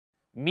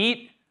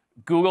Meet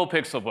Google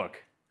Pixelbook,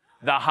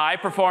 the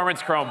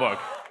high-performance Chromebook.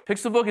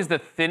 Pixelbook is the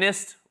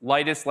thinnest,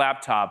 lightest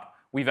laptop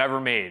we've ever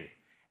made,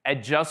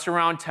 at just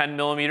around 10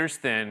 millimeters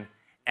thin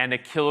and a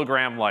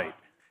kilogram light.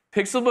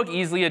 Pixelbook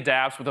easily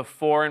adapts with a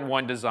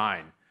 4-in-1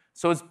 design,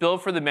 so it's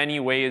built for the many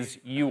ways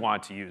you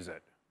want to use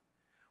it.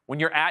 When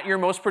you're at your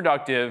most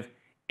productive,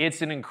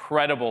 it's an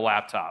incredible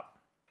laptop.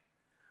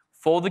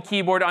 Fold the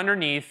keyboard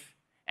underneath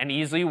and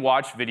easily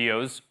watch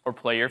videos or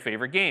play your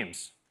favorite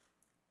games.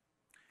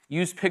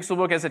 Use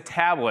Pixelbook as a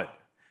tablet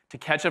to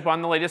catch up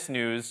on the latest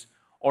news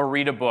or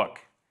read a book.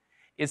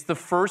 It's the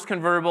first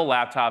convertible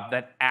laptop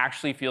that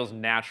actually feels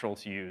natural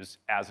to use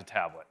as a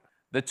tablet.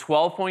 The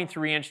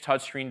 12.3-inch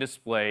touchscreen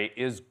display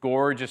is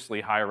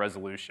gorgeously high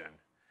resolution,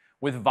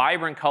 with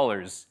vibrant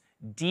colors,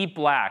 deep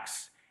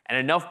blacks, and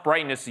enough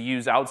brightness to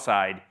use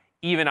outside,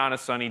 even on a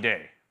sunny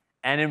day.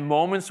 And in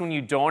moments when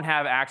you don't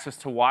have access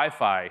to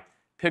Wi-Fi,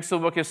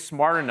 Pixelbook is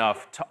smart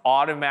enough to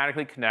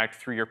automatically connect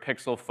through your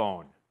Pixel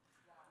phone.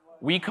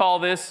 We call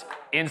this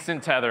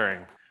instant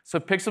tethering. So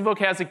Pixelbook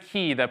has a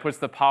key that puts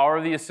the power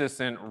of the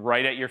assistant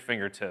right at your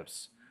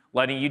fingertips,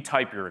 letting you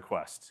type your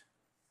request.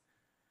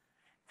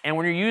 And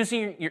when you're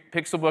using your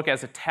Pixelbook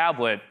as a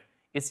tablet,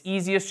 it's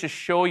easiest to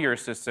show your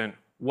assistant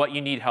what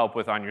you need help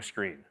with on your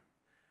screen.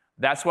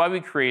 That's why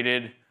we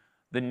created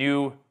the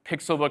new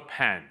Pixelbook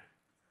Pen,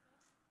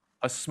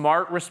 a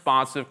smart,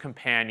 responsive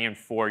companion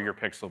for your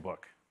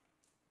Pixelbook.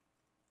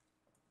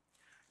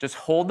 Just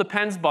hold the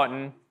pen's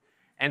button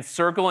and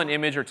circle an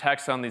image or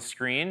text on the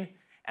screen,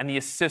 and the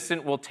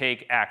assistant will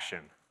take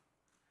action.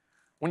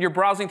 When you're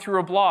browsing through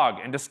a blog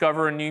and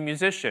discover a new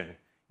musician,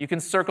 you can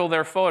circle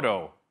their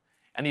photo,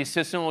 and the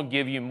assistant will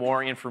give you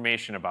more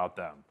information about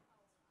them.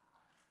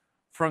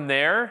 From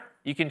there,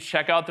 you can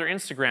check out their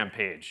Instagram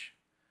page,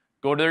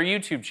 go to their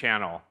YouTube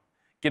channel,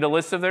 get a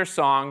list of their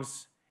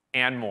songs,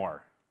 and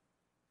more.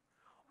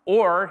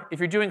 Or if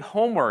you're doing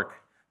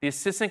homework, the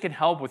assistant can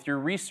help with your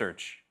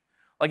research.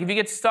 Like if you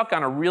get stuck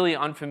on a really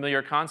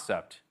unfamiliar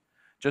concept,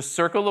 just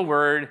circle the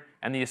word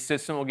and the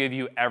assistant will give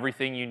you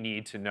everything you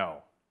need to know.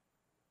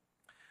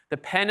 The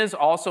pen is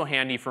also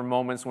handy for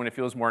moments when it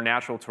feels more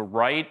natural to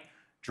write,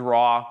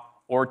 draw,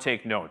 or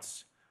take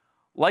notes,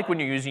 like when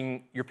you're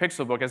using your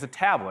Pixelbook as a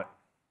tablet.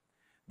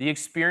 The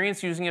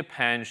experience using a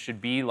pen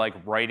should be like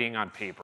writing on paper.